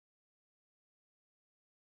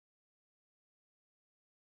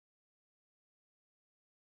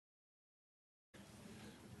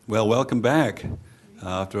Well, welcome back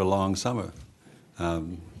after a long summer.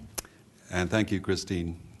 And thank you,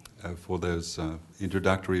 Christine, for those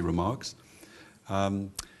introductory remarks.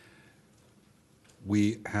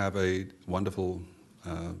 We have a wonderful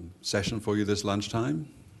session for you this lunchtime.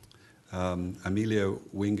 Amelia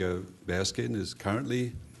Winger-Bearskin is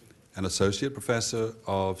currently an associate professor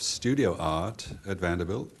of studio art at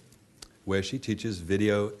Vanderbilt, where she teaches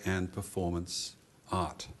video and performance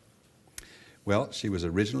art. Well, she was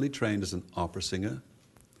originally trained as an opera singer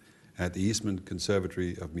at the Eastman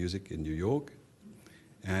Conservatory of Music in New York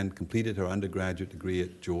and completed her undergraduate degree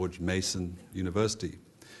at George Mason University.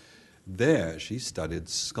 There, she studied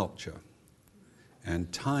sculpture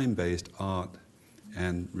and time-based art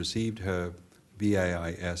and received her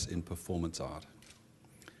BAIS in performance art.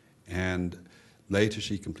 And later,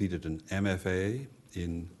 she completed an MFA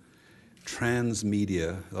in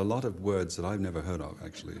transmedia, a lot of words that I've never heard of,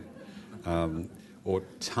 actually. Or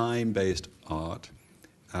time-based art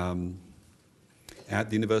at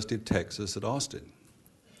the University of Texas at Austin.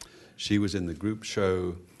 She was in the group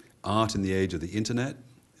show Art in the Age of the Internet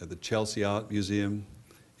at the Chelsea Art Museum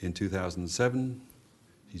in 2007.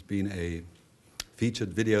 She's been a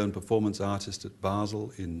featured video and performance artist at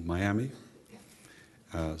Basel in Miami,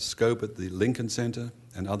 Scope at the Lincoln Center,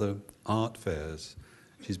 and other art fairs.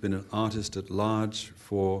 She's been an artist at large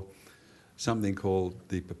for something called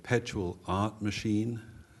the Perpetual Art Machine.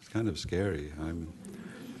 It's kind of scary.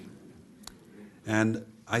 And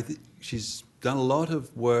she's done a lot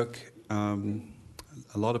of work, a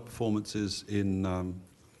lot of performances in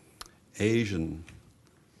Asian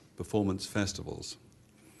performance festivals.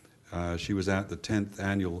 She was at the 10th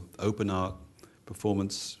Annual Open Art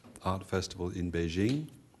Performance Art Festival in Beijing,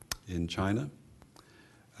 in China.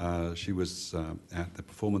 She was at the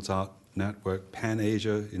Performance Art Network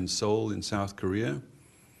Pan-Asia in Seoul in South Korea,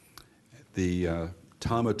 the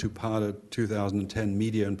Tama Tupada 2010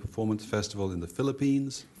 Media and Performance Festival in the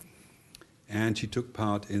Philippines, and she took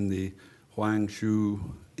part in the Hwangshu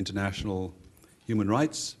International Human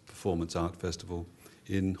Rights Performance Art Festival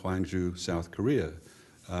in Hwangshu, South Korea.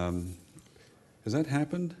 Has that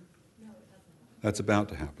happened? No, it hasn't. That's about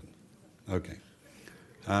to happen. Okay.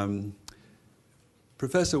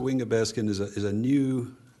 Professor Winger-Bearskin is a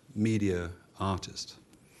new media artist.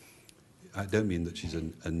 I don't mean that she's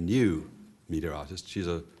a new media artist. She's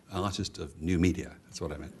an artist of new media. That's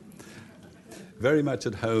what I meant. Very much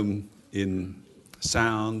at home in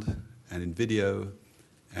sound and in video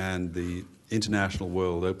and the international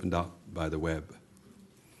world opened up by the web.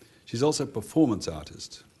 She's also a performance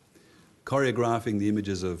artist, choreographing the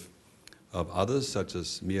images of others, such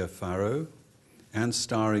as Mia Farrow, and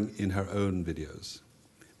starring in her own videos.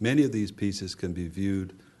 Many of these pieces can be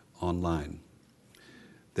viewed online.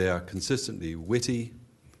 They are consistently witty,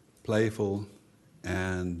 playful,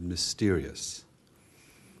 and mysterious.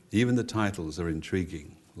 Even the titles are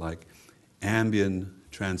intriguing, like Ambient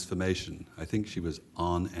Transformation. I think she was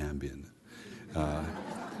on Ambien.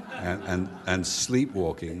 And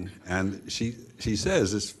Sleepwalking. And she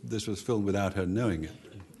says this was filmed without her knowing it.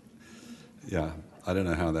 Yeah, I don't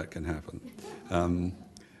know how that can happen. I mean,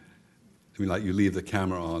 like you leave the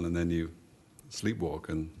camera on and then you sleepwalk,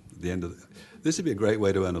 and at the end of this would be a great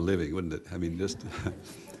way to earn a living, wouldn't it? I mean, just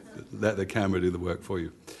let the camera do the work for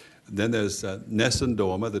you. And then there's Nessun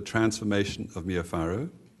Dorma, the transformation of Mia Farrow.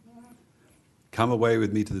 Come Away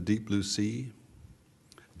with Me to the Deep Blue Sea.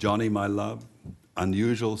 Johnny, My Love.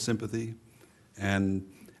 Unusual Sympathy. And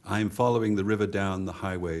I'm Following the River Down the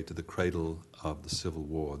Highway to the Cradle of the Civil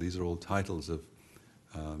War. These are all titles of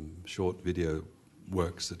short video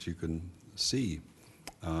works that you can see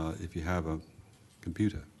if you have a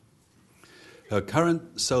computer. Her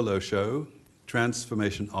current solo show,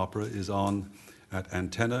 Transformation Opera, is on at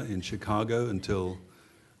Antenna in Chicago until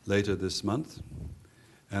later this month.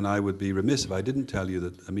 And I would be remiss if I didn't tell you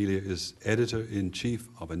that Amelia is editor-in-chief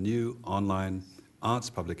of a new online arts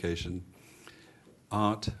publication,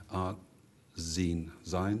 Art Zine.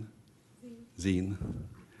 Zine.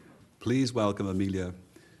 Please welcome Amelia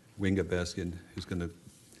Winger-Bearskin, who's going to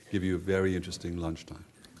give you a very interesting lunchtime.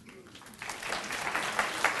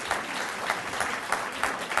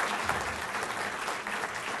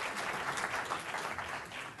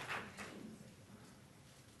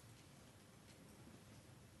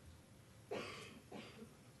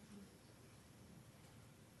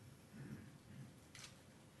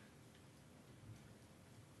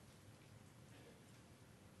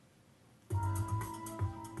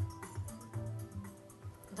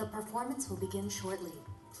 The performance will begin shortly.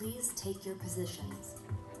 Please take your positions.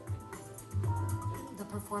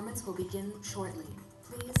 performance will begin shortly.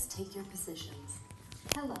 Please take your positions.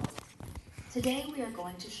 Hello. Today we are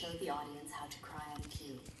going to show the audience how to cry on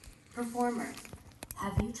cue. Performer,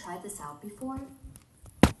 have you tried this out before?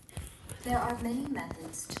 There are many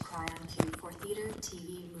methods to cry on cue for theater,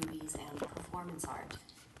 TV, movies, and performance art.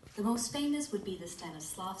 The most famous would be the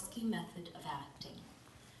Stanislavski method of acting.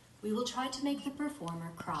 We will try to make the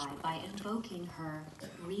performer cry by invoking her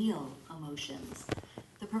real emotions.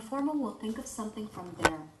 The performer will think of something from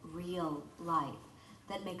their real life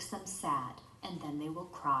that makes them sad, and then they will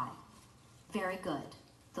cry. Very good.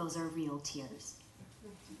 Those are real tears.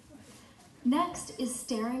 Next is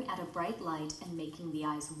staring at a bright light and making the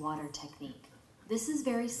eyes water technique. This is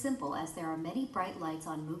very simple as there are many bright lights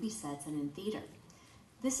on movie sets and in theater.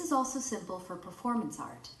 This is also simple for performance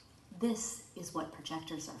art. This is what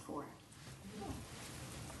projectors are for.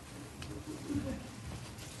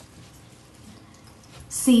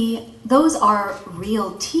 See, those are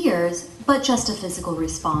real tears, but just a physical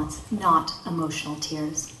response, not emotional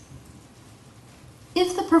tears.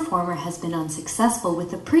 If the performer has been unsuccessful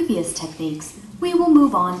with the previous techniques, we will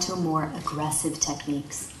move on to more aggressive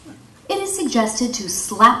techniques. It is suggested to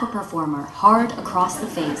slap a performer hard across the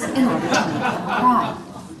face in order to make them cry.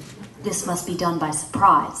 This must be done by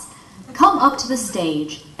surprise. Come up to the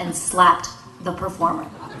stage and slap the performer.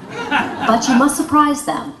 But you must surprise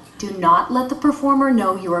them. Do not let the performer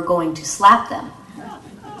know you are going to slap them.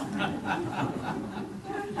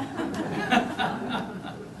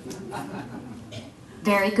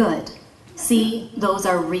 Very good. See, those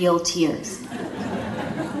are real tears.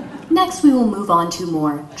 Next, we will move on to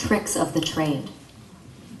more tricks of the trade.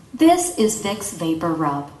 This is Vicks Vapor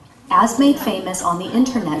Rub, as made famous on the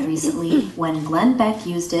internet recently when Glenn Beck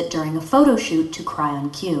used it during a photo shoot to cry on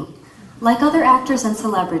cue. Like other actors and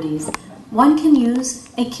celebrities, one can use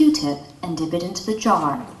a Q-tip and dip it into the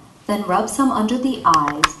jar, then rub some under the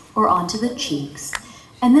eyes or onto the cheeks,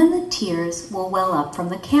 and then the tears will well up from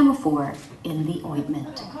the camphor in the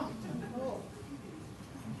ointment.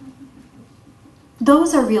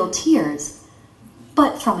 Those are real tears,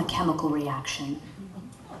 but from a chemical reaction.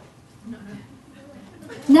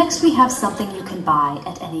 Next, we have something you can buy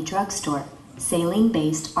at any drugstore,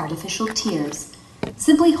 saline-based artificial tears.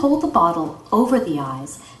 Simply hold the bottle over the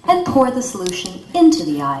eyes and pour the solution into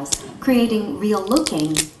the eyes, creating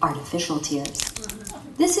real-looking artificial tears.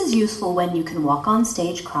 This is useful when you can walk on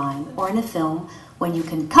stage crying, or in a film when you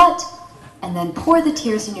can cut and then pour the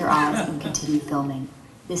tears in your eyes and continue filming.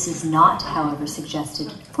 This is not, however,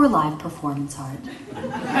 suggested for live performance art.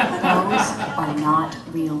 Those are not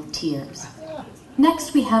real tears.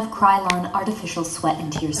 Next, we have Krylon Artificial Sweat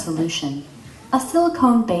and Tear Solution, a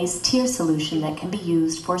silicone-based tear solution that can be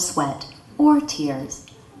used for sweat or tears.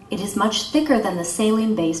 It is much thicker than the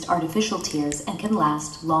saline-based artificial tears and can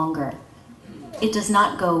last longer. It does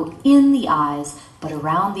not go in the eyes, but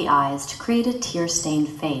around the eyes to create a tear-stained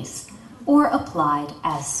face, or applied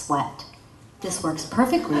as sweat. This works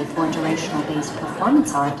perfectly for durational-based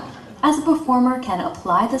performance art, as a performer can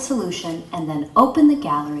apply the solution and then open the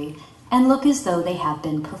gallery and look as though they have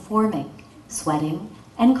been performing, sweating,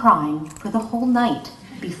 and crying for the whole night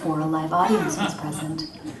before a live audience was present.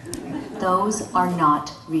 Those are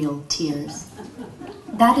not real tears.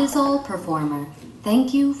 That is all, performer.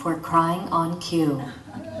 Thank you for crying on cue.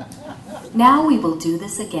 Now we will do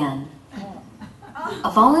this again.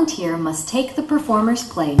 A volunteer must take the performer's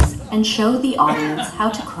place and show the audience how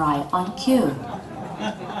to cry on cue.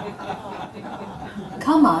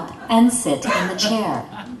 Come up and sit in the chair.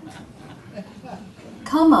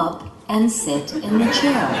 Come up and sit in the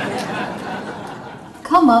chair.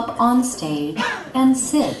 Come up on stage and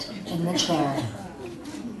sit in the chair.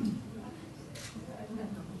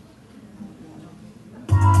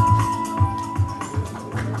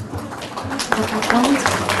 The performance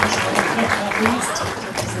will begin shortly. Please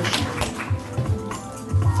take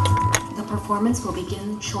your positions. The performance will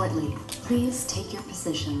begin shortly. Please take your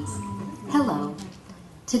positions. Hello.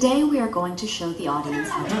 Today we are going to show the audience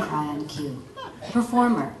how to cry on cue.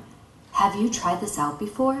 Performer, have you tried this out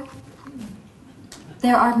before?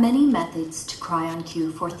 There are many methods to cry on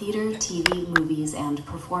cue for theater, TV, movies, and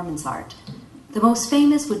performance art. The most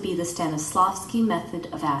famous would be the Stanislavski method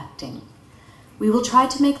of acting. We will try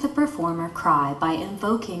to make the performer cry by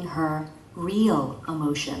invoking her real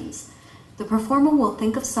emotions. The performer will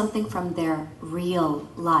think of something from their real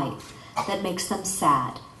life that makes them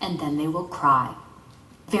sad, and then they will cry.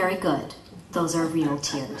 Very good. Those are real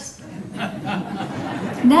tears.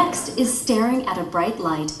 Next is staring at a bright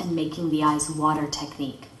light and making the eyes water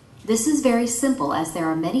technique. This is very simple as there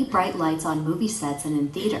are many bright lights on movie sets and in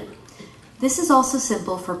theater. This is also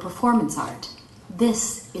simple for performance art.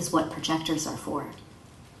 This is what projectors are for.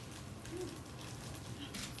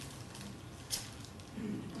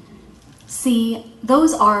 See,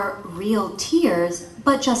 those are real tears,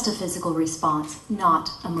 but just a physical response, not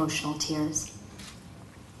emotional tears.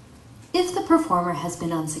 If the performer has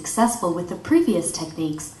been unsuccessful with the previous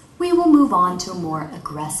techniques, we will move on to more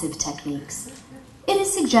aggressive techniques. It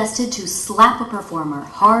is suggested to slap a performer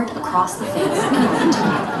hard across the face in order to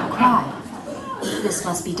make them cry. This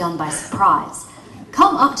must be done by surprise.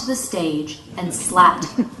 Come up to the stage and slap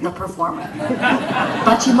the performer.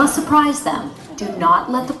 But you must surprise them. Do not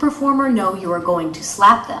let the performer know you are going to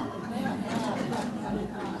slap them.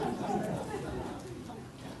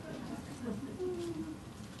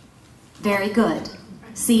 Very good.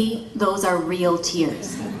 See, those are real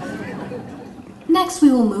tears. Next, we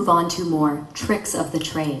will move on to more tricks of the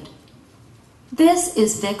trade. This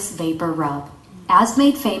is Vicks Vapor Rub, as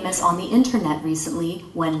made famous on the internet recently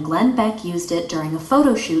when Glenn Beck used it during a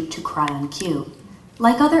photo shoot to cry on cue.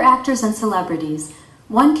 Like other actors and celebrities,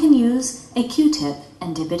 one can use a Q-tip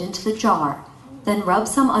and dip it into the jar, then rub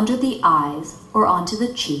some under the eyes or onto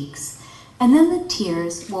the cheeks, and then the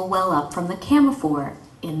tears will well up from the camphor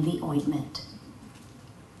in the ointment.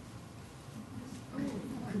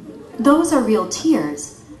 Those are real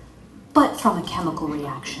tears, but from a chemical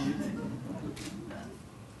reaction.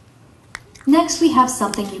 Next, we have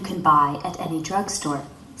something you can buy at any drugstore,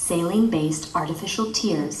 saline-based artificial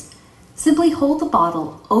tears. Simply hold the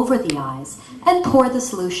bottle over the eyes and pour the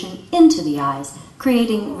solution into the eyes,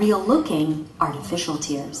 creating real-looking artificial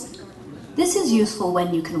tears. This is useful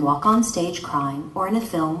when you can walk on stage crying, or in a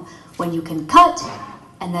film when you can cut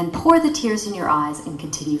and then pour the tears in your eyes and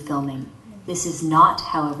continue filming. This is not,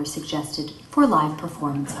 however, suggested for live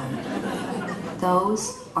performance art.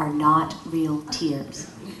 Those are not real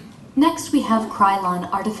tears. Next, we have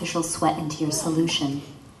Krylon Artificial Sweat and Tear Solution,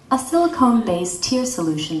 a silicone-based tear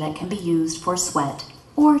solution that can be used for sweat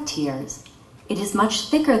or tears. It is much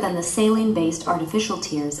thicker than the saline-based artificial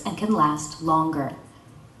tears and can last longer.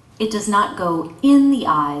 It does not go in the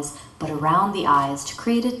eyes, but around the eyes to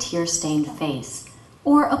create a tear-stained face,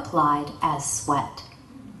 or applied as sweat.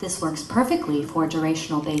 This works perfectly for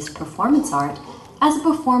durational-based performance art, as a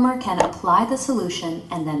performer can apply the solution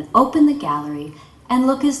and then open the gallery and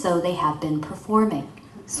look as though they have been performing,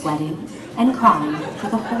 sweating and crying for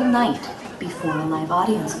the whole night before a live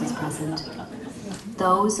audience was present.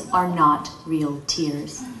 Those are not real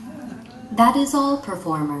tears. That is all,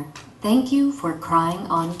 performer. Thank you for crying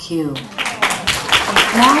on cue.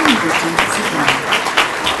 Now we will do this again.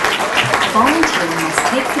 A volunteer must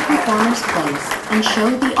take the performer's place and show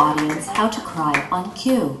the audience how to cry on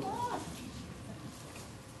cue.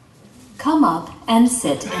 Come up and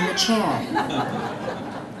sit in the chair.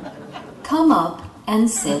 Come up and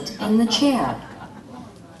sit in the chair.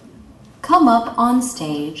 Come up on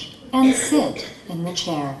stage and sit in the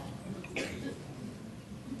chair.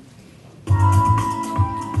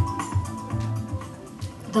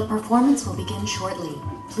 The performance will begin shortly.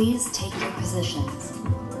 Please take your positions.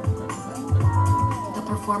 The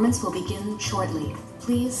performance will begin shortly.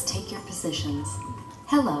 Please take your positions.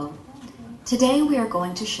 Hello. Today we are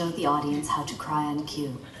going to show the audience how to cry on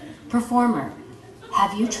cue. Performer,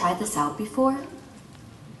 have you tried this out before?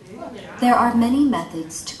 There are many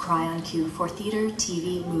methods to cry on cue for theater,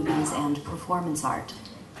 TV, movies, and performance art.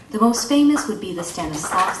 The most famous would be the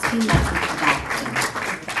Stanislavski method of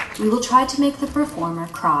acting. We will try to make the performer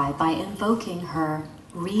cry by invoking her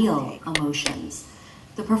real emotions.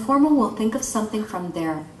 The performer will think of something from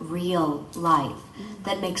their real life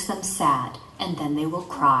that makes them sad, and then they will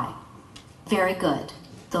cry. Very good.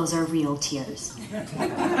 Those are real tears.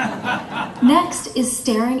 Next is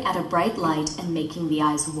staring at a bright light and making the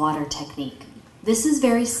eyes water technique. This is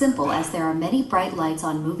very simple as there are many bright lights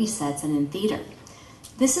on movie sets and in theater.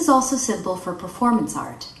 This is also simple for performance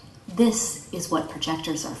art. This is what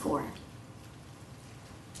projectors are for.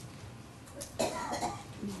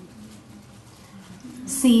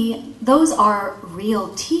 See, those are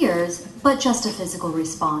real tears, but just a physical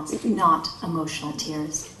response, not emotional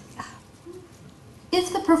tears.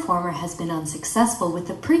 If the performer has been unsuccessful with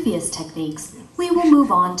the previous techniques, we will move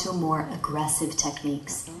on to more aggressive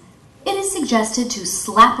techniques. It is suggested to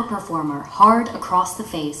slap a performer hard across the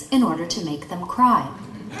face in order to make them cry.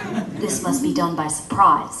 This must be done by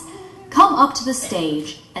surprise. Come up to the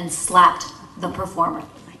stage and slap the performer.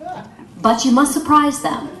 But you must surprise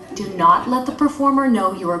them. Do not let the performer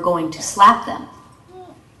know you are going to slap them.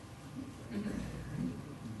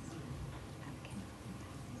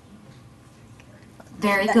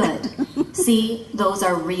 Very good. See, those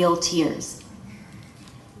are real tears.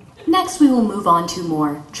 Next, we will move on to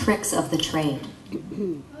more tricks of the trade.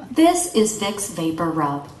 This is Vicks Vapor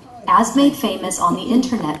Rub, as made famous on the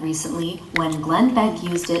internet recently when Glenn Beck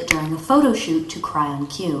used it during a photo shoot to cry on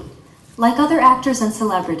cue. Like other actors and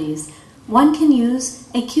celebrities, one can use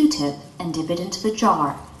a Q-tip and dip it into the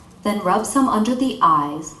jar, then rub some under the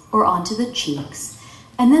eyes or onto the cheeks,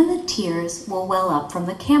 and then the tears will well up from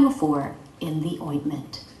the camphor in the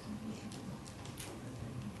ointment.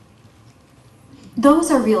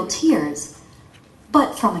 Those are real tears,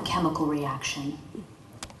 but from a chemical reaction.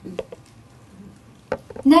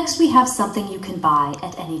 Next, we have something you can buy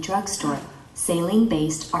at any drugstore,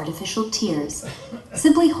 saline-based artificial tears.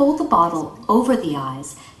 Simply hold the bottle over the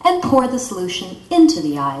eyes and pour the solution into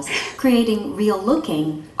the eyes, creating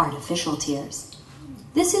real-looking artificial tears.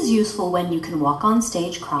 This is useful when you can walk on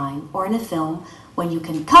stage crying, or in a film when you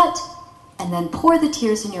can cut and then pour the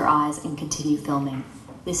tears in your eyes and continue filming.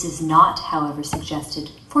 This is not, however,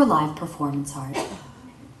 suggested for live performance art.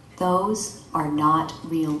 Those are not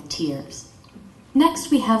real tears.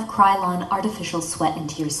 Next, we have Krylon Artificial Sweat and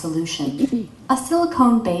Tear Solution, a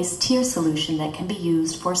silicone-based tear solution that can be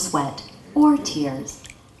used for sweat or tears.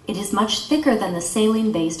 It is much thicker than the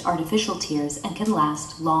saline-based artificial tears and can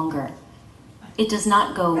last longer. It does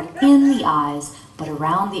not go in the eyes, but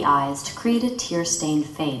around the eyes to create a tear-stained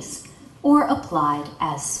face, or applied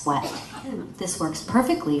as sweat. This works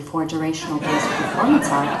perfectly for durational-based performance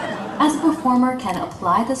art, as the performer can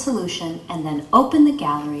apply the solution and then open the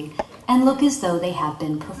gallery and look as though they have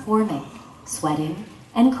been performing, sweating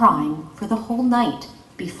and crying for the whole night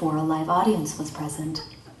before a live audience was present.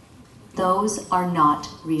 Those are not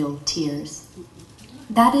real tears.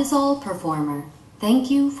 That is all, performer.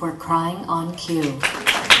 Thank you for crying on cue.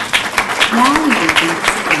 Now we will do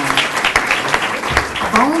this again. A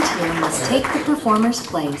volunteer must take the performer's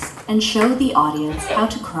place and show the audience how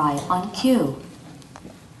to cry on cue.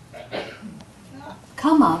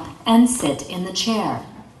 Come up and sit in the chair.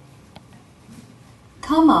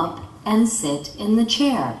 Come up and sit in the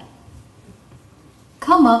chair.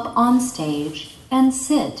 Come up on stage and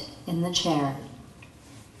sit in the chair.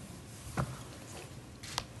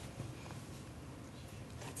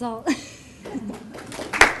 That's all.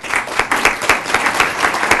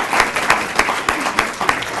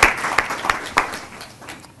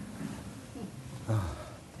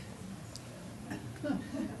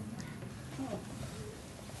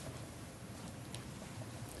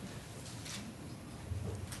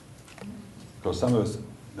 Because some of us,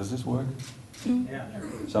 does this work? Yeah.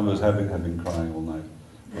 Some of us have been crying all night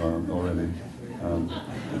already.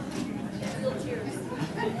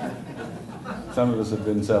 Some of us have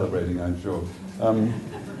been celebrating, I'm sure. So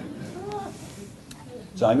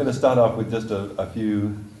I'm going to start off with just a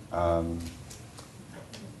few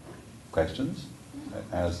questions,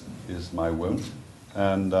 as is my wont.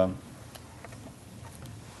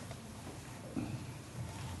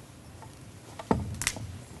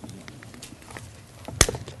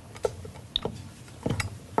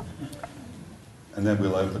 And then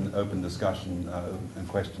we'll open discussion and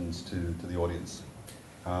questions to the audience.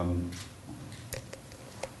 I'm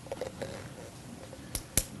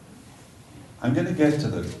going to get to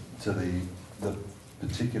the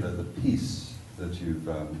piece that you've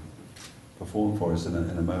performed for us in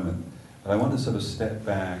a moment, but I want to sort of step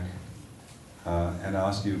back and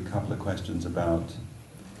ask you a couple of questions about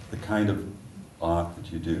the kind of art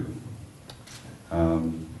that you do.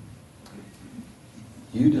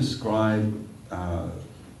 You describe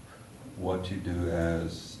what you do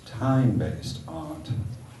as time-based art,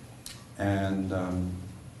 and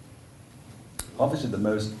obviously the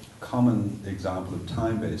most common example of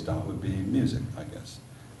time-based art would be music, I guess,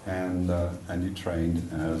 and you trained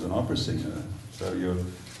as an opera singer, so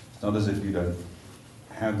it's not as if you don't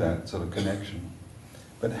have that sort of connection.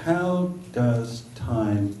 But how does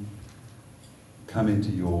time come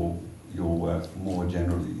into your work more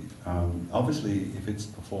generally? Obviously, if it's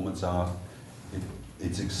performance art,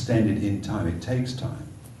 it's extended in time, it takes time.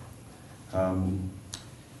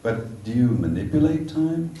 But do you manipulate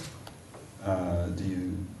time?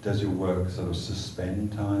 Does your work sort of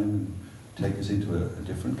suspend time and take us into a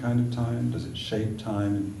different kind of time? Does it shape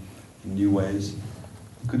time in new ways?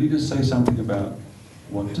 Could you just say something about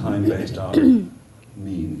what time-based art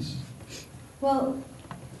means? Well,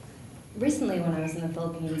 recently when I was in the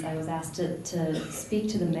Philippines, I was asked to speak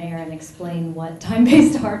to the mayor and explain what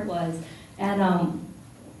time-based art was. And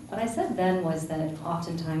what I said then was that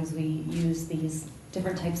oftentimes we use these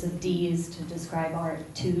different types of Ds to describe art: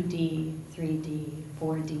 2D, 3D,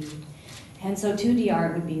 4D. And so 2D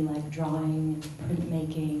art would be like drawing,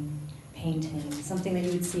 printmaking, painting, something that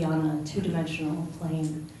you would see on a two-dimensional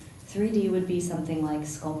plane. 3D would be something like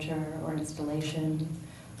sculpture or installation,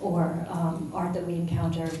 or art that we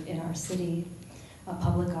encounter in our city,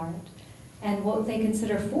 public art. And what they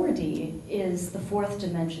consider 4D is the fourth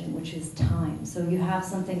dimension, which is time. So you have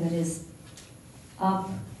something that is up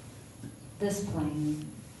this plane,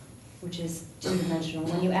 which is two-dimensional.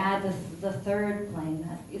 When you add the third plane,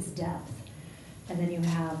 that is depth. And then you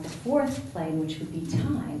have the fourth plane, which would be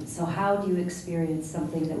time. So how do you experience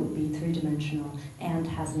something that would be three-dimensional and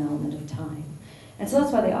has an element of time? And so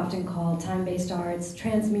that's why they often call time-based arts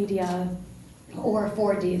transmedia or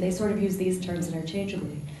 4D. They sort of use these terms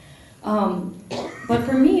interchangeably. But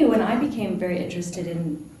for me, when I became very interested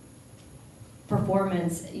in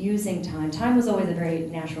performance using time, time was always a very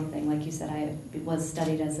natural thing. Like you said, I was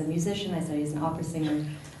studied as a musician, I studied as an opera singer,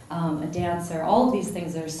 a dancer. All of these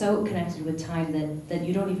things are so connected with time that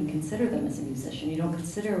you don't even consider them as a musician. You don't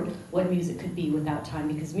consider what music could be without time,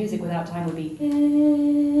 because music without time would be,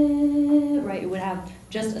 right? It would have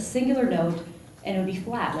just a singular note and it would be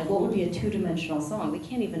flat. Like, what would be a two-dimensional song? We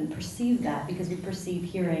can't even perceive that because we perceive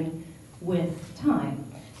hearing with time.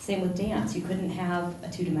 Same with dance. You couldn't have a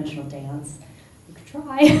two-dimensional dance. You could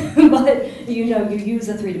try, but you use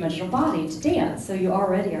a three-dimensional body to dance, so you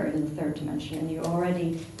already are in the third dimension, and you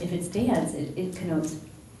already, if it's dance, it connotes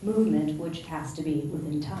movement, which has to be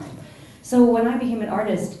within time. So when I became an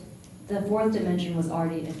artist, the fourth dimension was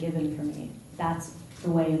already a given for me. That's the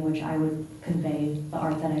way in which I would convey the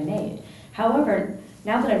art that I made. However,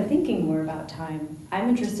 now that I'm thinking more about time, I'm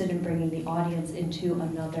interested in bringing the audience into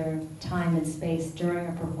another time and space during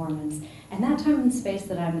a performance. And that time and space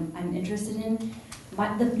that I'm interested in,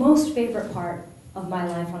 the most favorite part of my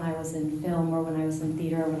life when I was in film or when I was in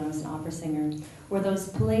theater or when I was an opera singer were those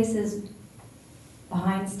places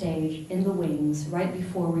behind stage, in the wings, right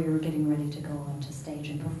before we were getting ready to go onto stage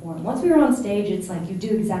and perform. Once we were on stage, it's like you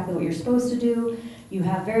do exactly what you're supposed to do. You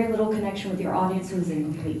have very little connection with your audience who's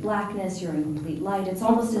in complete blackness, you're in complete light. It's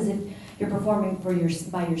almost as if you're performing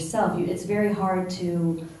by yourself. It's very hard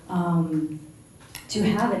to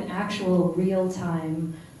have an actual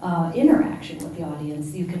real-time interaction with the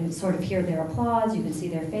audience. You can sort of hear their applause, you can see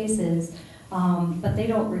their faces, but they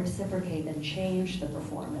don't reciprocate and change the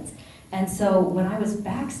performance. And so when I was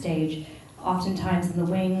backstage, oftentimes in the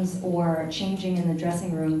wings or changing in the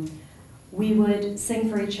dressing room, we would sing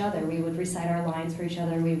for each other. We would recite our lines for each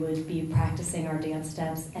other. We would be practicing our dance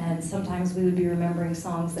steps. And sometimes we would be remembering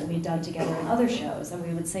songs that we'd done together in other shows. And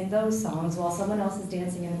we would sing those songs while someone else is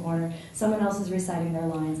dancing in the corner, someone else is reciting their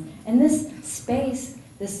lines. And this space,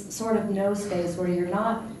 this sort of no space where you're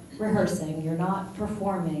not rehearsing, you're not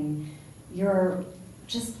performing, you're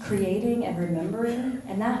just creating and remembering.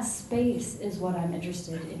 And that space is what I'm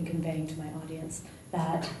interested in conveying to my audience.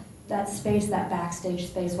 That space, that backstage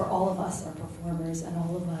space where all of us are performers and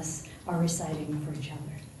all of us are reciting for each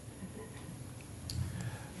other.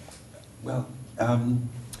 Well,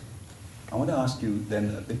 I want to ask you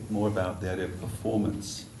then a bit more about the idea of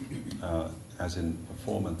performance, as in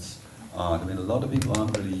performance art. I mean, a lot of people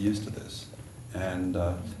aren't really used to this. And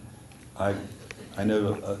I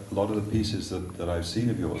know a lot of the pieces that I've seen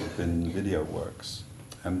of yours have been video works.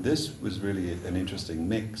 And this was really an interesting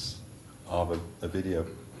mix of a video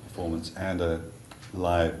performance and a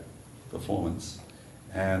live performance,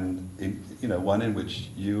 and one in which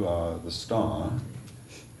you are the star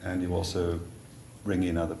and you also bring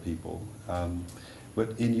in other people.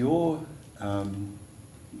 But in your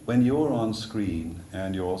when you're on screen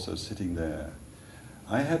and you're also sitting there,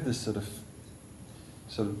 I had this sort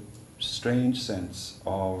of strange sense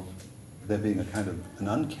of there being a kind of an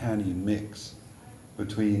uncanny mix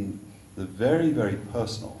between the very, very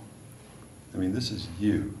personal. I mean, this is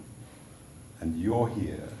you, and you're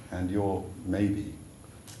here, and you're maybe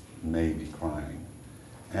crying.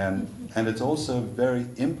 And it's also very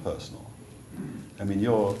impersonal. I mean,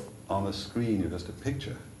 you're on the screen, you're just a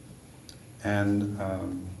picture. And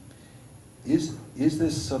is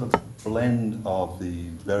this sort of blend of the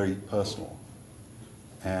very personal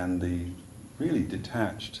and the really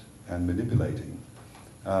detached and manipulating,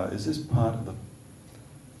 is this part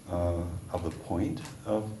of the point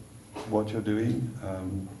of what you're doing?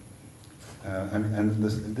 And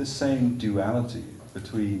this same duality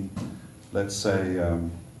between, let's say,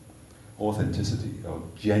 authenticity or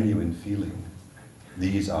genuine feeling,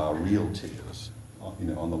 these are real tears,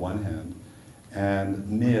 on the one hand, and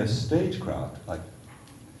mere stagecraft, like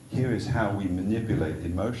here is how we manipulate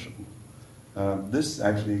emotion. This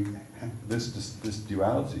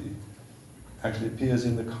duality actually appears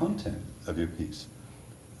in the content of your piece.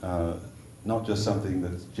 Not just something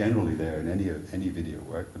that's generally there in any video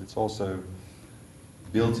work, but it's also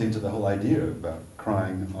built into the whole idea about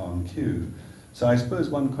crying on cue. So I suppose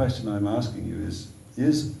one question I'm asking you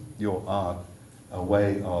is your art a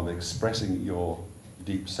way of expressing your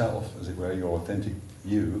deep self, as it were, your authentic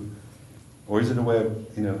you, or is it a way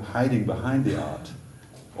of hiding behind the art,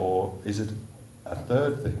 or is it a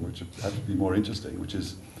third thing, which would have to be more interesting, which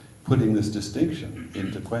is putting this distinction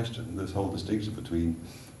into question, this whole distinction between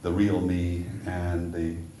the real me and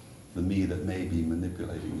the me that may be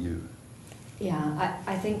manipulating you. Yeah,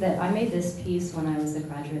 I think that I made this piece when I was a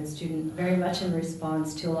graduate student very much in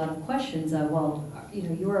response to a lot of questions of, well, you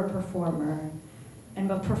know, you're a performer, and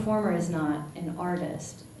a performer is not an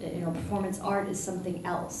artist. You know, performance art is something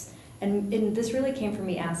else. And this really came from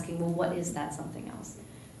me asking, well, what is that something else?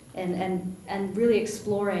 And really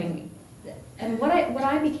exploring, and what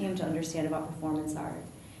I became to understand about performance art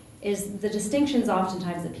is the distinctions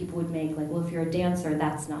oftentimes that people would make, like, well, if you're a dancer,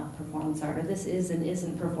 that's not performance art, or this is and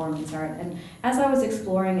isn't performance art. And as I was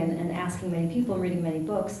exploring and asking many people and reading many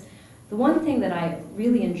books, the one thing that I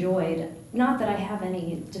really enjoyed, not that I have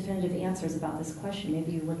any definitive answers about this question,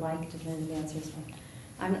 maybe you would like definitive answers, but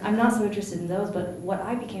I'm not so interested in those, but what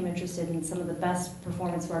I became interested in, some of the best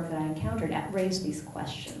performance work that I encountered raised these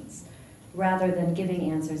questions, rather than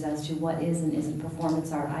giving answers as to what is and isn't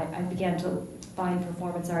performance art. I began to find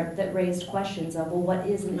performance art that raised questions of, well, what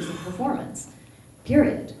is and isn't performance?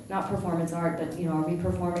 Period. Not performance art, but, you know, are we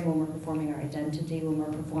performing when we're performing our identity, when we're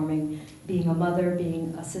performing being a mother,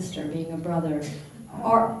 being a sister, being a brother?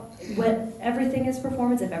 Or when everything is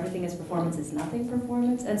performance, if everything is performance, is nothing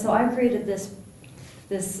performance? And so I created this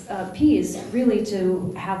piece really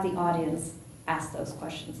to have the audience ask those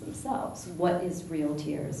questions themselves. What is real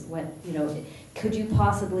tears? What, you know, could you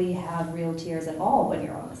possibly have real tears at all when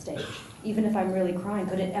you're on the stage? Even if I'm really crying,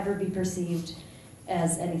 could it ever be perceived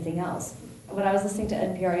as anything else? When I was listening to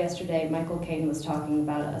NPR yesterday, Michael Caine was talking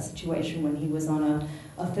about a situation when he was on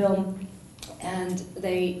a film, and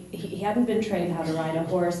he hadn't been trained how to ride a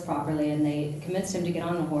horse properly, and they convinced him to get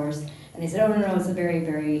on the horse, and they said, oh, no, it's a very,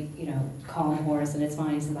 very, you know, calm horse, and it's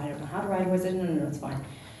fine. He said, I don't know how to ride a horse. I said, no, it's fine.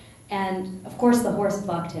 And of course the horse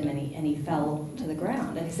bucked him, and he fell to the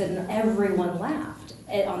ground. And he said, and everyone laughed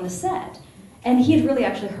on the set. And he had really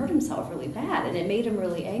actually hurt himself really bad, and it made him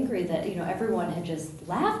really angry that, you know, everyone had just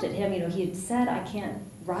laughed at him. You know, he had said, I can't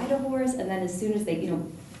ride a horse, and then as soon as they, you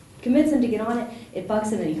know, convince him to get on it, it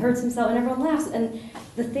bucks him and he hurts himself, and everyone laughs. And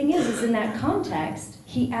the thing is in that context,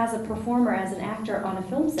 he, as a performer, as an actor on a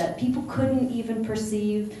film set, people couldn't even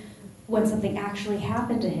perceive when something actually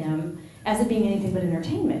happened to him as it being anything but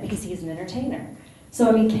entertainment, because he's an entertainer. So,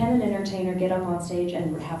 I mean, can an entertainer get up on stage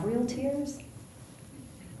and have real tears?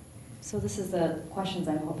 So this is the questions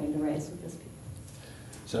I'm hoping to raise with this piece.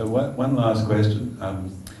 So one last question.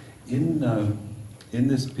 In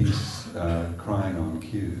this piece, Crying on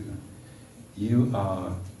Cue, you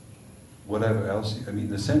are, whatever else, I mean,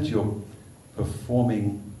 in a sense you're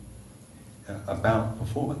performing about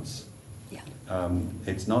performance. Yeah.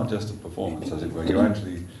 It's not just a performance, as it were. You're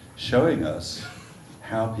actually showing us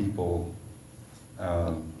how people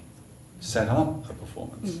set up a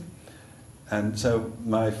performance. Mm. And so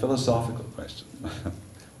my philosophical question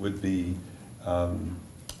would be, in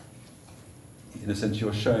a sense,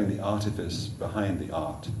 you're showing the artifice behind the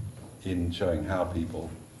art in showing how people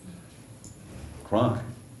cry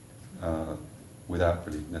without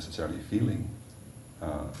really necessarily feeling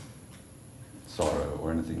sorrow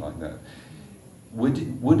or anything like that. Would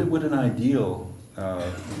an ideal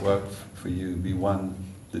work for you be one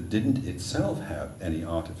that didn't itself have any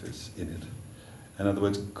artifice in it? In other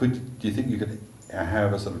words, do you think you could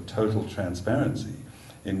have a sort of total transparency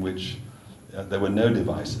in which there were no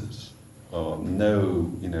devices, or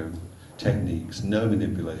no, you know, techniques, no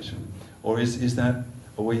manipulation? Or is that,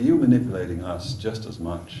 or were you manipulating us just as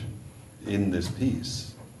much in this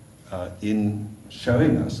piece, in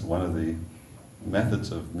showing us one of the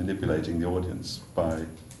methods of manipulating the audience by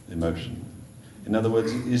emotion? In other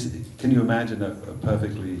words, can you imagine a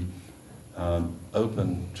perfectly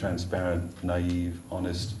open, transparent, naive,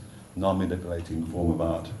 honest, non-manipulating form of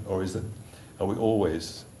art? Or are we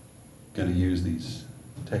always going to use these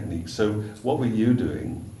techniques? So what were you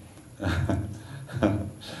doing?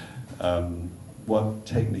 What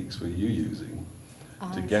techniques were you using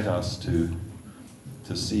to get us to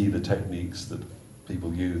see the techniques that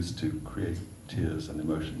people use to create tears and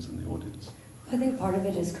emotions in the audience? I think part of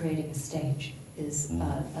it is creating a stage, is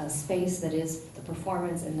a space that is the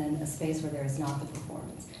performance, and then a space where there is not the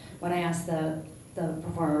performance. When I ask the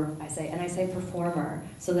performer, I say performer,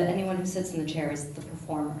 so that anyone who sits in the chair is the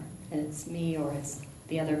performer, and it's me or it's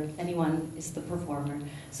the other, anyone is the performer.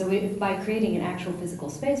 So by creating an actual physical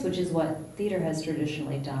space, which is what theater has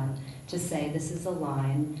traditionally done, to say this is a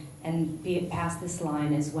line, and past this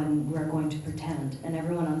line is when we're going to pretend, and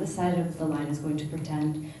everyone on this side of the line is going to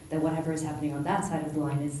pretend that whatever is happening on that side of the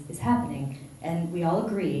line is happening. And we all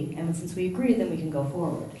agree, and since we agree, then we can go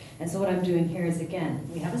forward. And so what I'm doing here is, again,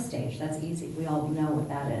 we have a stage, that's easy. We all know what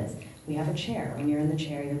that is. We have a chair. When you're in the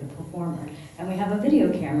chair, you're the performer. And we have a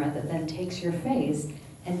video camera that then takes your face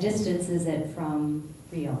and distances it from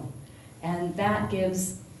real. And that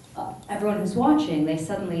gives everyone who's watching, they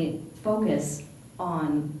suddenly focus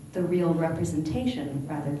on the real representation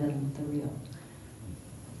rather than the real.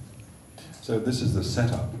 So this is the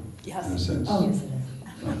setup, Yes. in a sense. Oh, yes,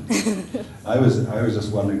 it is. I was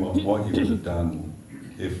just wondering what you would have done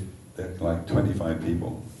if like 25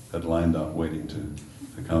 people had lined up waiting to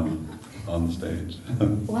come on stage.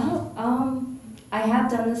 Well, I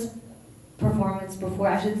have done this performance before.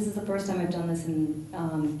 Actually, this is the first time I've done this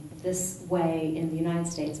in this way in the United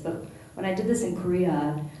States. But when I did this in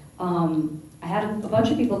Korea, I had a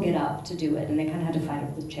bunch of people get up to do it, and they kind of had to fight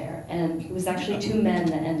over the chair. And it was actually two men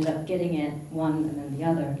that ended up getting it, one and then the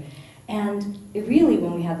other. And it really,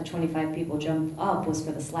 when we had the 25 people jump up, was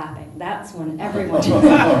for the slapping. That's when everyone jumped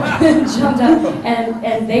up,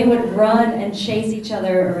 and they would run and chase each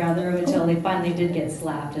other around the room until they finally did get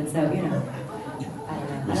slapped. And so, you know, I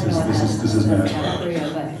don't know This is South Korea,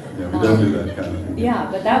 but yeah, we don't do that kind of thing.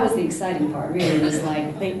 yeah, but that was the exciting part. Really, was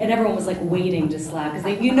like, and everyone was like waiting to slap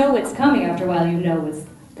because you know it's coming. After a while, you know what's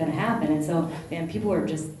going to happen, and so man, people were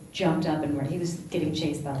just jumped up and he was getting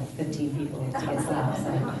chased by like 15 people to get slapped.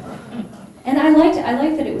 So. And I liked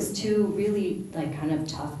that it was two really like kind of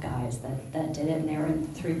tough guys that did it, and they were in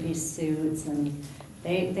three-piece suits, and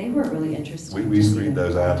they were really interesting. We screened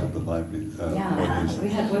those out of the lively audience. We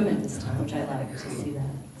had women this time, which I liked to see that.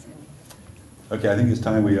 So. Okay, I think it's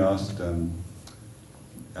time we asked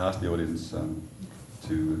the audience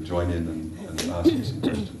to join in and ask you some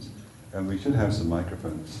questions. And we should have some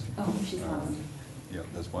microphones. Oh, she's on. Yeah,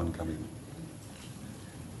 there's one coming.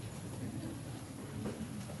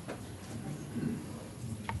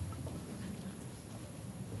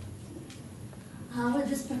 How would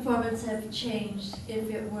this performance have changed if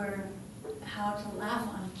it were how to laugh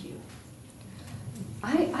on cue?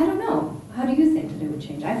 I don't know. How do you think that it would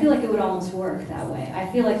change? I feel like it would almost work that way. I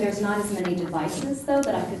feel like there's not as many devices, though,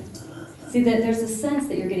 that I could see that there's a sense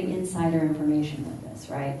that you're getting insider information with this,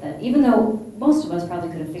 right? That even though most of us probably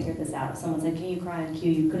could have figured this out. If someone said, can you cry on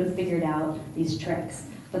cue? You could have figured out these tricks.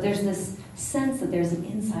 But there's this sense that there's an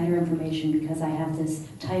insider information because I have this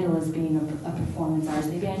title as being a performance artist.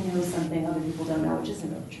 Maybe I know something other people don't know, which isn't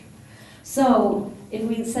really true. So if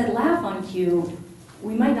we said laugh on cue,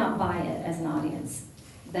 we might not buy it as an audience.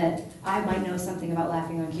 That I might know something about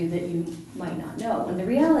laughing on cue that you might not know. And the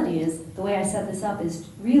reality is, the way I set this up is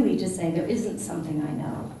really to say there isn't something I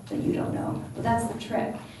know that you don't know. But that's the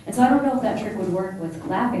trick. And so I don't know if that trick would work with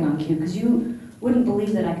laughing on cue, because you wouldn't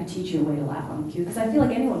believe that I could teach you a way to laugh on cue, because I feel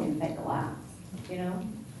like anyone can fake a laugh, you know?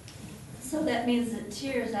 So that means that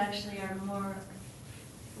tears actually are more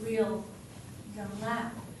real than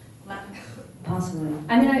laugh. Possibly.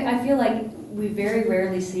 I mean, I feel like we very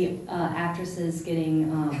rarely see actresses getting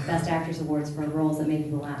Best Actress awards for roles that make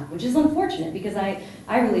people laugh, which is unfortunate, because I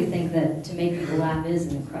really think that to make people laugh is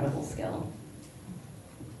an incredible skill.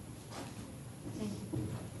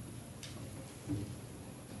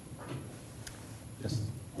 Yes,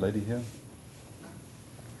 lady here.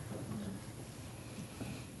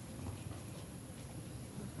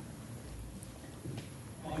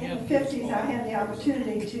 In the 50s, I had the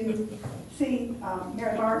opportunity to see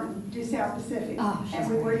Mary Barton do South Pacific, and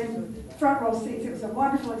we were in front row seats. It was a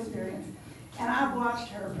wonderful experience, and I watched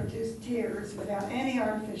her produce tears without any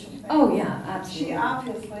artificial thing. Oh yeah, absolutely. She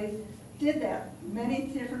obviously did that many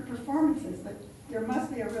different performances, but there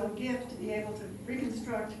must be a real gift to be able to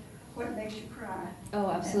reconstruct what makes you cry. Oh,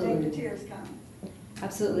 absolutely. And make the tears come.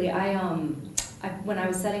 Absolutely. When I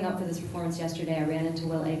was setting up for this performance yesterday, I ran into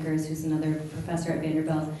Will Akers, who's another professor at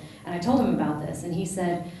Vanderbilt, and I told him about this, and he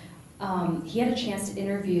said he had a chance to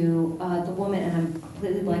interview the woman, and I'm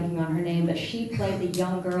completely blanking on her name, but she played the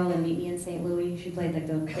young girl in Meet Me in St. Louis. She played like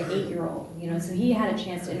the 8-year-old, you know, so he had a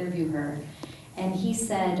chance to interview her. And he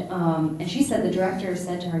said, and she said, the director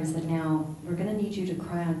said to her, he said, now, we're gonna need you to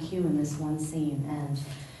cry on cue in this one scene, and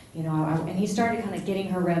you know, and he started kind of getting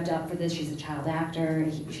her revved up for this. She's a child actor.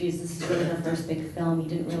 This is really her first big film. He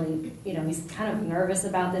didn't really, you know, he's kind of nervous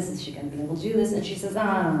about this. Is she going to be able to do this? And she says,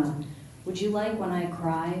 would you like when I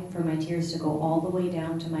cry for my tears to go all the way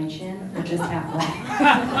down to my chin or just halfway?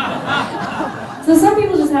 So some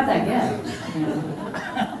people just have that gift. You know?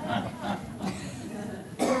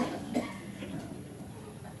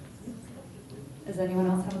 Does anyone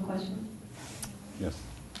else have a question? Yes.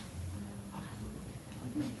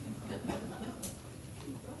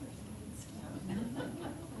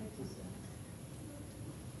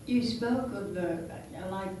 You spoke of I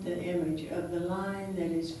like the image of the line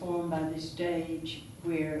that is formed by the stage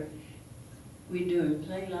where we're doing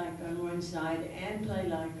play like on one side and play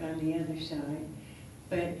like on the other side.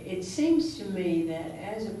 But it seems to me that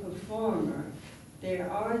as a performer, there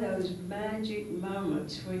are those magic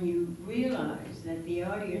moments when you realize that the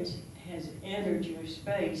audience has entered your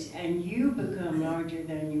space and you become larger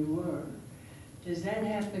than you were. Does that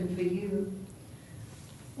happen for you?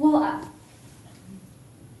 Well, I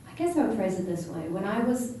guess I would phrase it this way. When I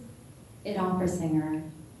was an opera singer,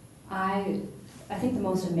 I think the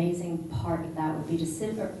most amazing part of that would be to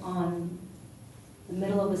sit on the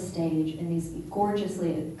middle of a stage in these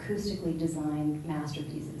gorgeously acoustically designed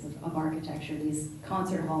masterpieces of architecture, these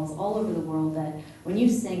concert halls all over the world that when you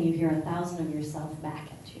sing, you hear 1,000 of yourself back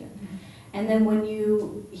at you. And then when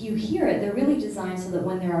you hear it, they're really designed so that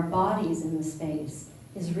when there are bodies in the space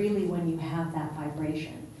is really when you have that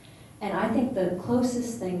vibration. And I think the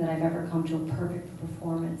closest thing that I've ever come to a perfect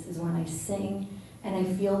performance is when I sing and I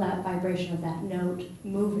feel that vibration of that note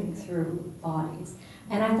moving through bodies.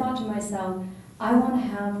 And I thought to myself, I want to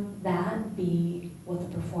have that be what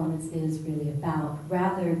the performance is really about,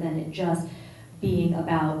 rather than it just being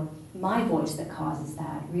about my voice that causes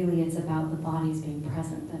that. Really, it's about the bodies being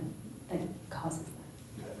present that causes that.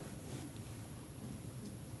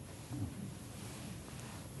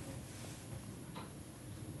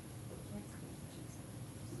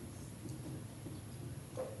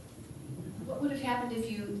 What would have happened if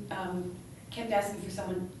you kept asking for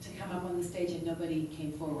someone to come up on the stage and nobody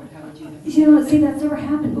came forward? How would you have? You know, see, that's never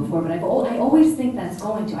happened before, but I always think that's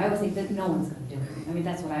going to. I always think that no one's going to do it. I mean,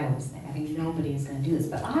 that's what I always think. I think nobody is going to do this.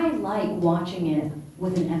 But I like watching it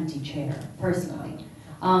with an empty chair, personally.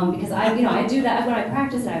 Because I do that. When I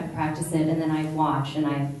practice it, and then I watch, and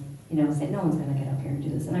I, say, no one's going to get up here and do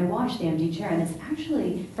this. And I watch the empty chair, and it's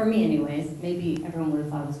actually, for me anyways, maybe everyone would have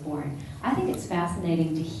thought it was boring. I think it's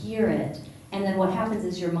fascinating to hear it. And then what happens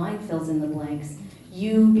is your mind fills in the blanks.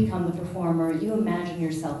 You become the performer. You imagine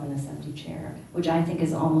yourself in this empty chair, which I think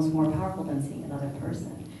is almost more powerful than seeing another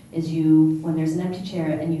person. When there's an empty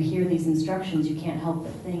chair and you hear these instructions, you can't help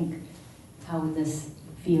but think, how would this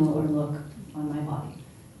feel or look on my body?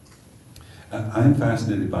 I'm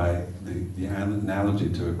fascinated by the analogy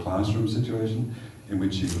to a classroom situation in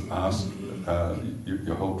which you ask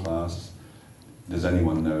your whole class, does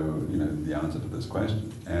anyone know the answer to this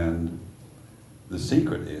question? And the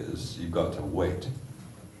secret is you've got to wait,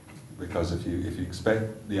 because if you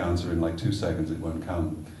expect the answer in like 2 seconds, it won't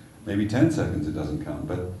come. Maybe 10 seconds, it doesn't come.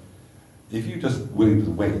 But if you're just willing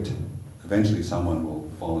to wait, eventually someone will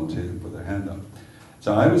volunteer and put their hand up.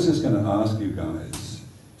 So I was just going to ask you guys,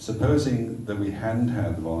 supposing that we hadn't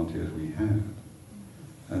had the volunteers we had,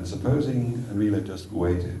 and supposing Amelia just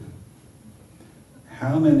waited,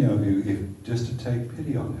 how many of you, if just to take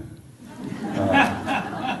pity on her,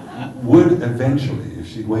 would eventually, if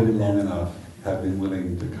she'd waited long enough, have been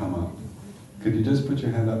willing to come up? Could you just put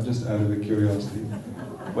your hand up just out of a curiosity?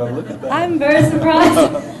 Well, look at that. I'm very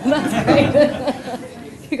surprised. That's great.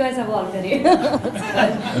 You guys have a lot of pity.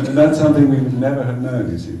 That's good. And that's something we would never have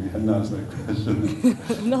known, you see, we hadn't asked that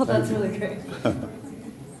question. No, that's really great.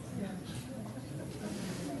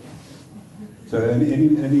 So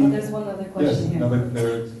any Oh, there's one other question yes, here.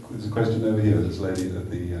 there's a question over here, this lady at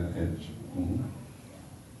the edge. Mm-hmm.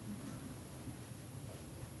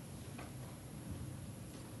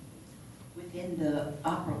 Within the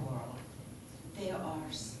opera world, there are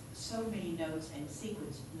so many notes and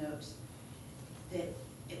sequence notes that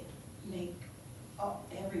it make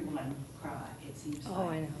everyone cry, it seems like. Oh,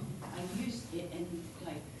 I know. I used it in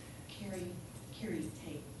like Carrie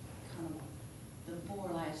take kind of the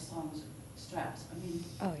 4 last songs straps. I mean,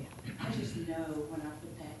 Oh, yeah. I just know when I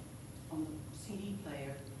put that on the CD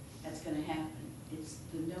player, that's going to happen.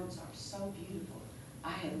 The notes are so beautiful.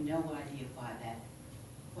 I have no idea why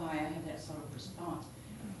I have that sort of response.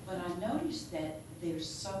 But I noticed that there's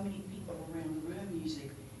so many people around the room usually,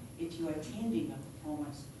 if you're attending a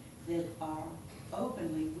performance, that are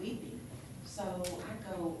openly weeping. So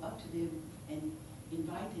I go up to them and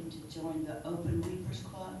invite them to join the Open Weepers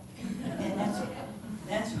Club. And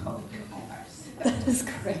that's what That is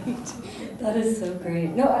great. That is so great.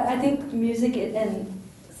 No, I think music, and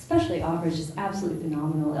especially opera, is just absolutely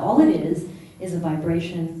phenomenal. All it is a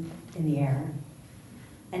vibration in the air.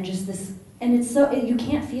 And just this, and it's so, you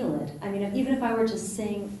can't feel it. I mean, even if I were to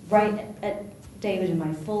sing right at David in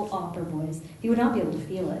my full opera voice, he would not be able to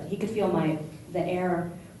feel it. He could feel the air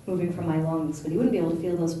moving from my lungs, but he wouldn't be able to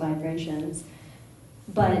feel those vibrations.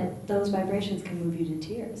 But those vibrations can move you to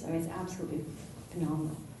tears. I mean, it's absolutely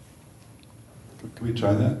phenomenal. Can we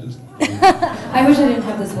try that? Just. I wish I didn't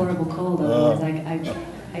have this horrible cold. Otherwise, I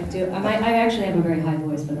do. I actually have a very high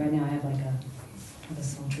voice, but right now I have like a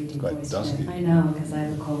sultry deep Quite voice. dusky. I know, because I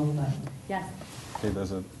have a cold, but Yes. Okay,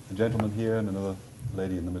 there's a gentleman here and another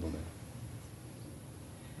lady in the middle there.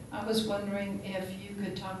 I was wondering if you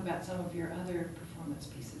could talk about some of your other performance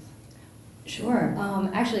pieces. Sure.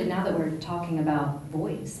 Actually, now that we're talking about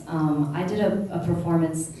voice, I did a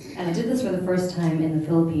performance, and I did this for the first time in the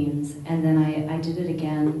Philippines, and then I did it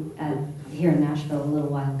again here in Nashville a little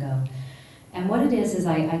while ago. And what it is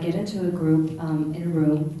I get into a group in a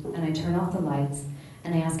room, and I turn off the lights,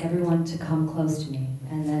 and I ask everyone to come close to me.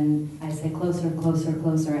 And then I say closer, closer,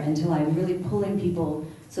 closer, until I'm really pulling people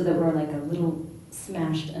so that we're like a little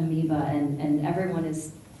smashed amoeba, and everyone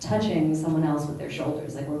is touching someone else with their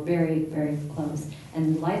shoulders. Like we're very, very close.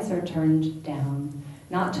 And lights are turned down,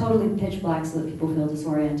 not totally pitch black so that people feel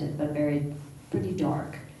disoriented, but pretty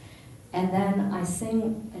dark. And then I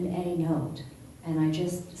sing an A note, and I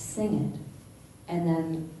just sing it. And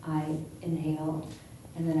then I inhale,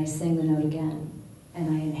 and then I sing the note again. And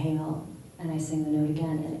I inhale, and I sing the note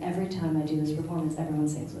again. And every time I do this performance, everyone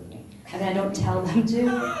sings with me. I mean, I don't tell them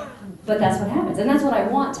to, but that's what happens. And that's what I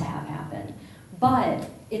want to have happen. But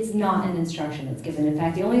it's not an instruction that's given. In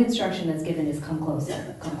fact, the only instruction that's given is come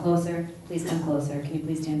closer. Come closer, please come closer. Can you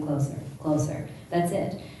please stand closer? Closer. That's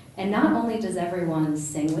it. And not only does everyone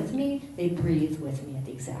sing with me, they breathe with me at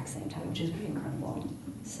the exact same time, which is pretty incredible.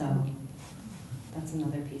 So that's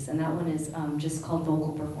another piece. And that one is just called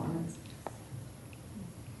vocal performance.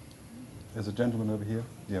 There's a gentleman over here.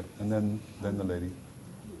 Yep, and then the lady.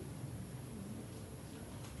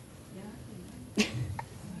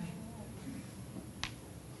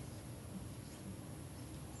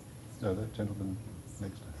 No, that gentleman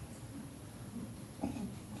next to her.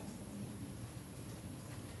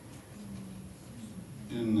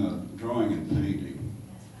 In drawing and painting,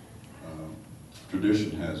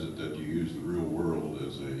 tradition has it that you use the real world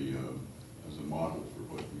as a model for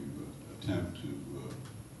what you attempt to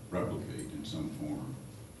replicate in some form.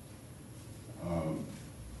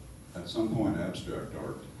 At some point, abstract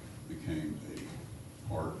art became a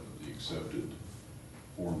part of the accepted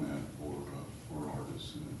format for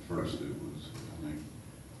artists, and at first it was, I think,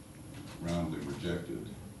 roundly rejected.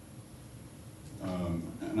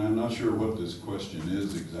 And I'm not sure what this question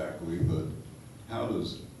is exactly, but how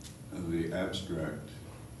does the abstract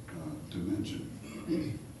dimension,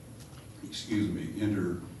 excuse me,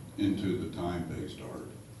 enter into the time-based art?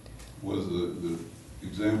 Was the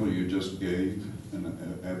example you just gave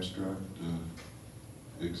an abstract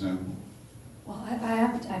example? Well, I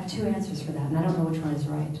have two answers for that, and I don't know which one is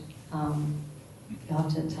right. You'll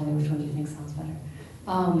have to tell me which one you think sounds better.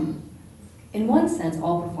 In one sense,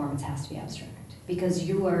 all performance has to be abstract, because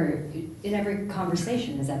you are, in every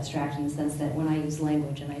conversation is abstract in the sense that when I use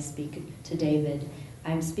language and I speak to David,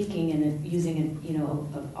 I'm speaking and using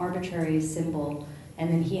an arbitrary symbol, and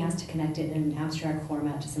then he has to connect it in an abstract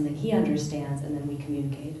format to something he understands, and then we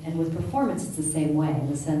communicate. And with performance, it's the same way, in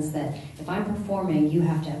the sense that if I'm performing, you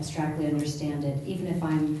have to abstractly understand it, even if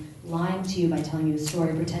I'm lying to you by telling you a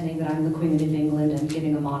story, pretending that I'm the Queen of England and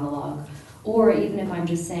giving a monologue, or even if I'm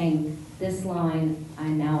just saying, this line, I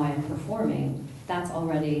am performing, that's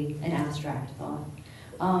already an abstract thought.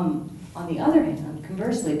 On the other hand,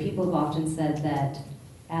 conversely, people have often said that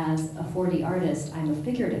as a 4D artist, I'm a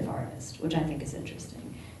figurative artist, which I think is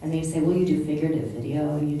interesting. And they say, well, you do figurative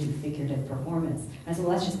video and you do figurative performance. And I said,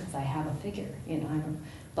 well, that's just because I have a figure,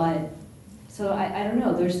 So I don't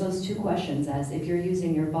know, there's those two questions, as if you're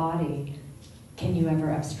using your body, can you ever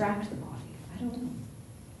abstract the body? I don't know.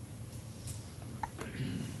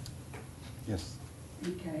 Yes.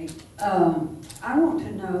 Okay. I want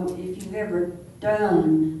to know if you've ever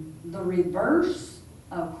done the reverse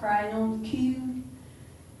of crying on cue.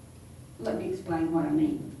 Let me explain what I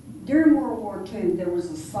mean. During World War II, there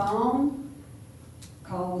was a song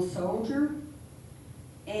called The Soldier,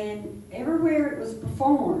 and everywhere it was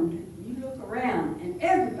performed, you look around, and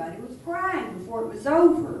everybody was crying before it was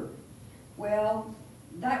over. Well,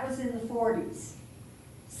 that was in the 40s.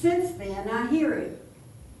 Since then, I hear it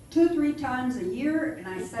 2 or 3 times a year, and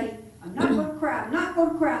I say, I'm not going to cry, I'm not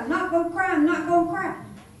going to cry, I'm not going to cry, I'm not going to cry.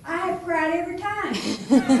 I have cried every time.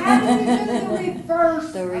 How do you do the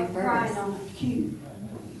reverse of crying on cue?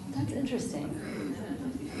 That's interesting.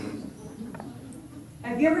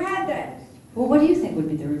 Have you ever had that? Well, what do you think would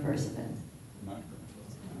be the reverse of it?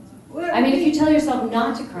 Well, I mean, if you tell yourself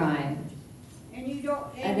not to cry, and you don't,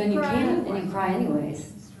 and then you cry can't, anyway. and you cry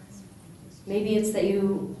anyways. Maybe it's that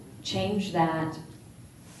you change that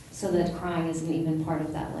so that crying isn't even part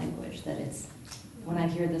of that language, that it's, when I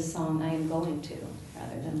hear this song, I am going to,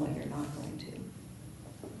 rather than what you're not going to.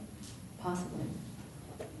 Possibly.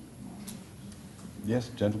 Yes,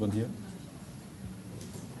 gentleman here.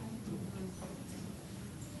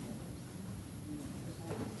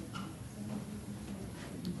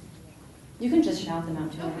 You can just shout them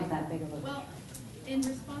out too, not that big of a... Well, in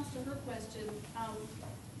response to her question, I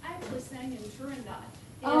actually sang in Turandot.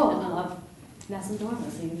 Oh, I love Nessun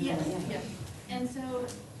Dorma, so you can Yes, yeah. yes. And so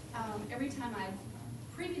every time I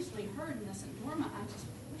previously heard Nessun Dorma, I just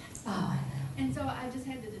wept. Oh, I know. And so I just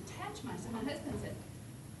had to detach myself. My husband said,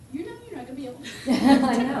 you know you're not going to be able to.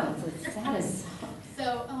 I know, it's the saddest.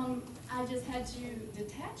 So I just had to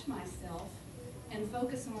detach myself and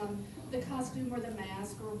focus on the costume or the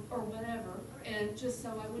mask or whatever, and just so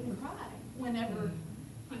I wouldn't cry whenever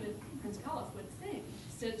Prince Caliph would sing.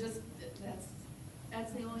 So just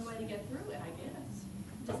that's the only way to get through it, I guess.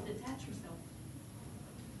 Just detach yourself.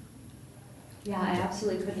 Yeah, I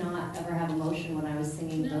absolutely could not ever have emotion when I was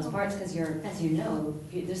singing those parts because you're, as you know,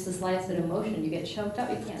 there's the slightest bit of emotion, you get choked up,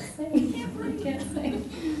 you can't sing. You can't breathe, you can't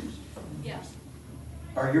sing. Yeah.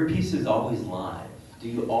 Are your pieces always live? Do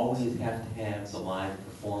you always have to have the live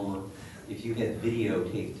performer? If you had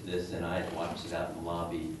videotaped this and I'd watched it out in the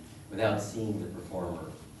lobby without seeing the performer,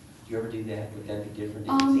 do you ever do that? Would that be different?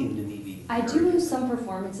 It would seem to me be I do some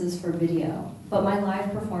performances for video, but my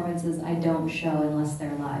live performances I don't show unless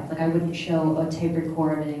they're live. Like I wouldn't show a tape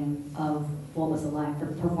recording of what was a live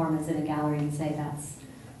performance in a gallery and say that's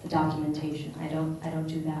the documentation. I don't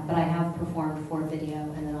do that, but I have performed for video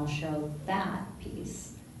and then I'll show that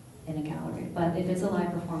piece in a gallery. But if it's a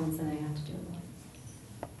live performance, then I have to do it live.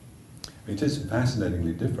 It is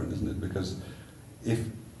fascinatingly different, isn't it? Because if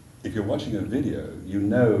you're watching a video, you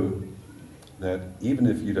know that even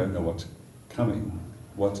if you don't know what's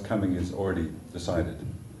coming is already decided,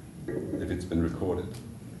 if it's been recorded.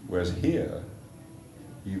 Whereas here,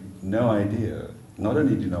 you've no idea, not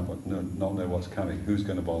only do you not know what's coming, who's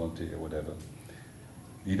going to volunteer, whatever,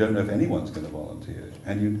 you don't know if anyone's going to volunteer.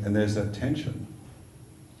 And there's that tension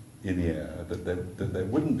in the air that there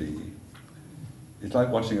wouldn't be. It's like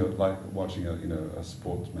watching a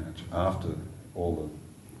sports match after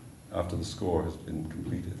the score has been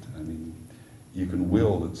completed. I mean, you can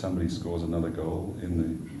will that somebody scores another goal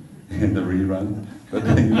in the rerun, but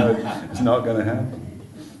you know it's not going to happen.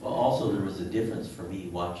 Well, also there was a difference for me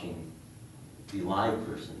watching the live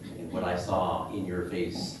person and what I saw in your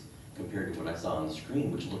face compared to what I saw on the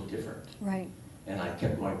screen, which looked different. Right. And I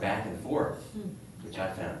kept going back and forth, which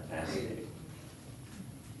I found fascinating.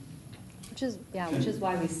 Which is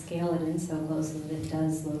why we scale it in so closely that it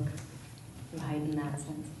does look heightened in that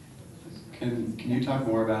sense. Can you talk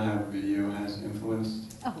more about how video has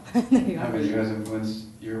influenced? Oh, there you how are. video has influenced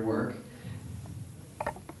your work?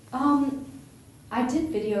 I did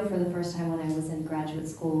video for the first time when I was in graduate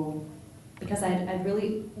school because I'd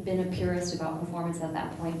really been a purist about performance at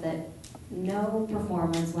that point, that no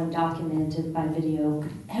performance when documented by video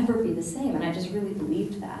could ever be the same, and I just really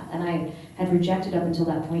believed that. And I had rejected up until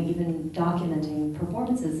that point even documenting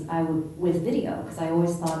performances with video, because I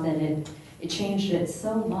always thought that it changed it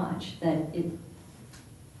so much that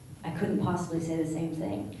I couldn't possibly say the same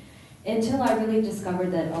thing. Until I really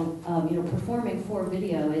discovered that performing for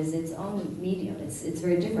video is its own medium. It's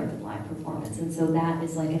very different than live performance, and so that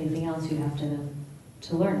is like anything else, you have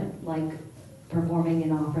to learn it. Like performing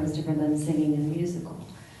in opera is different than singing in a musical,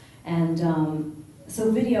 and so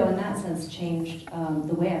video in that sense changed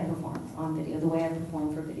the way I perform on video. The way I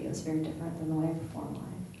perform for video is very different than the way I perform live.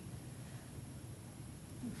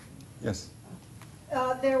 Yes.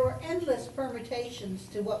 There were endless permutations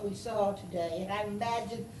to what we saw today, and I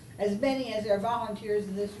imagine as many as are volunteers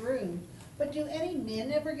in this room. But do any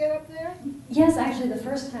men ever get up there? Yes, actually, the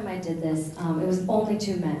first time I did this, it was only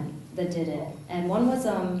 2 men that did it, and one was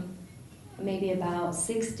maybe about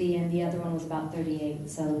 60, and the other one was about 38.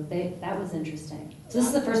 So that was interesting. So this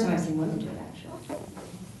is the first time I've seen women do it, actually.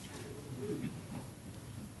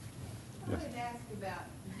 I wanted to ask about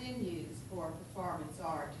venues for performance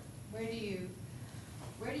art. Where do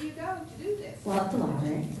you go to do this? Well, at the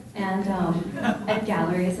library and at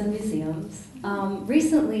galleries and museums.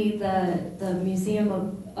 Recently, the Museum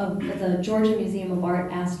of the Georgia Museum of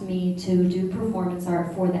Art asked me to do performance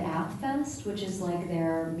art for the Ath Fest, which is like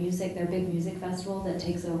their big music festival that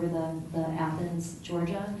takes over the Athens,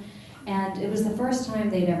 Georgia. And it was the first time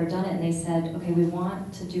they'd ever done it, and they said, okay, we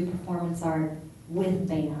want to do performance art with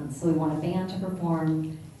bands. So we want a band to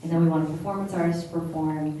perform, and then we want a performance artist to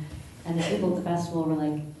perform. And the people at the festival were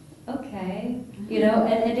like, okay,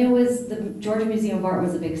 and it was, the Georgia Museum of Art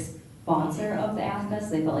was a big sponsor of the Ath Fest,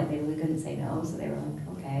 so they felt like they really couldn't say no, so they were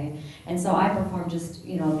like, okay. And so I performed just,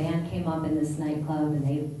 a band came up in this nightclub, and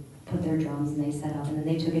they put their drums, and they set up, and then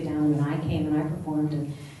they took it down, and then I came, and I performed,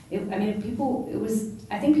 and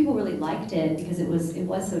I think people really liked it, because it was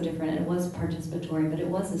so different, and it was participatory, but it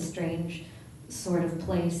was a strange sort of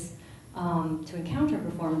place to encounter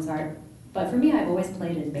performance art. But for me, I've always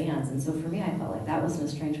played in bands, and so for me, I felt like that wasn't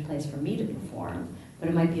a strange place for me to perform, but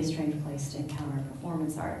it might be a strange place to encounter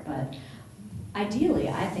performance art. But ideally,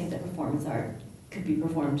 I think that performance art could be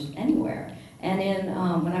performed anywhere. And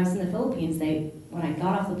when I was in the Philippines, when I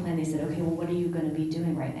got off the plane, they said, okay, well, what are you going to be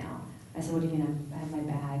doing right now? I said, what do you mean? I have my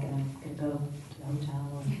bag, and I'm going to go to the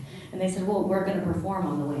hotel. And they said, well, we're going to perform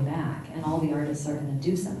on the way back, and all the artists are going to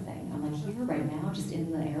do something. I'm like, here right now, just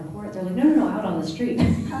in the airport? They're like, no, out on the street.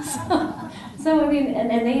 So, I mean,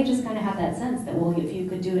 and they just kind of have that sense that, well, if you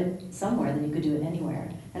could do it somewhere, then you could do it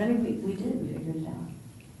anywhere. And I mean, we did, we figured it out.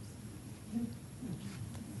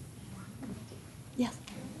 Yes.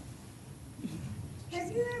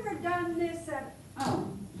 Have you ever done this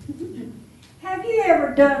have you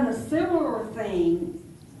ever done a similar thing,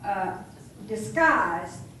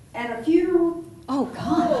 disguised, at a funeral? Oh,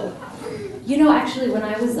 God. You know, actually, when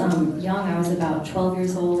I was young, I was about 12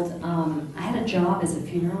 years old, I had a job as a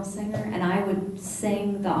funeral singer, and I would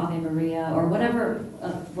sing the Ave Maria, or whatever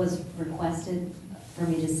was requested for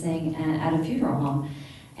me to sing at a funeral home.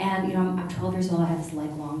 And, you know, I'm 12 years old, I had this, like,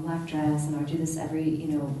 long black dress, and I would do this every, you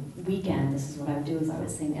know, weekend. This is what I would do, is I would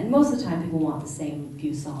sing. And most of the time, people want the same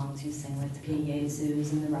few songs. You sing, like, the Pie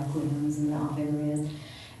Jesus and the Requiems and the Ave Marias.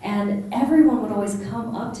 And everyone would always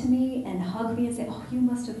come up to me and hug me and say, oh, you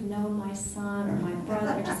must have known my son or my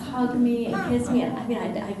brother, or just hug me and kiss me. And I mean,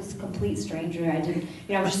 I was a complete stranger. I didn't,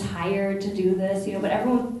 you know, I was just hired to do this, you know, but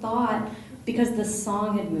everyone thought, because the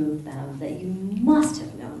song had moved them, that you must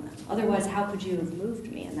have known them. Otherwise, how could you have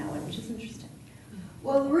moved me in that way, which is interesting.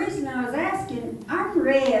 Well, the reason I was asking, I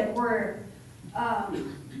read where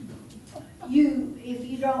if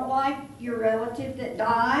you don't like your relative that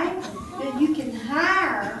died, then you can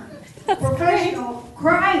hire professional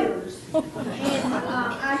criers. And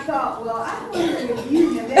I thought, well, I wonder if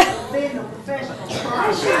you have ever been a professional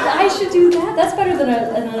crier. I should do that. That's better than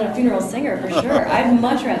a funeral singer, for sure. I'd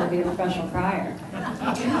much rather be a professional crier.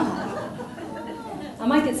 I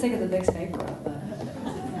might get sick of the big stage work, but...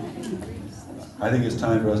 I think it's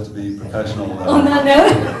time for us to be professional. On that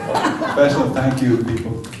note? Professional thank you,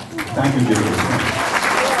 people. Thank you, David.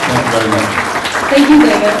 Thank you very much. Thank you,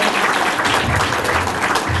 David.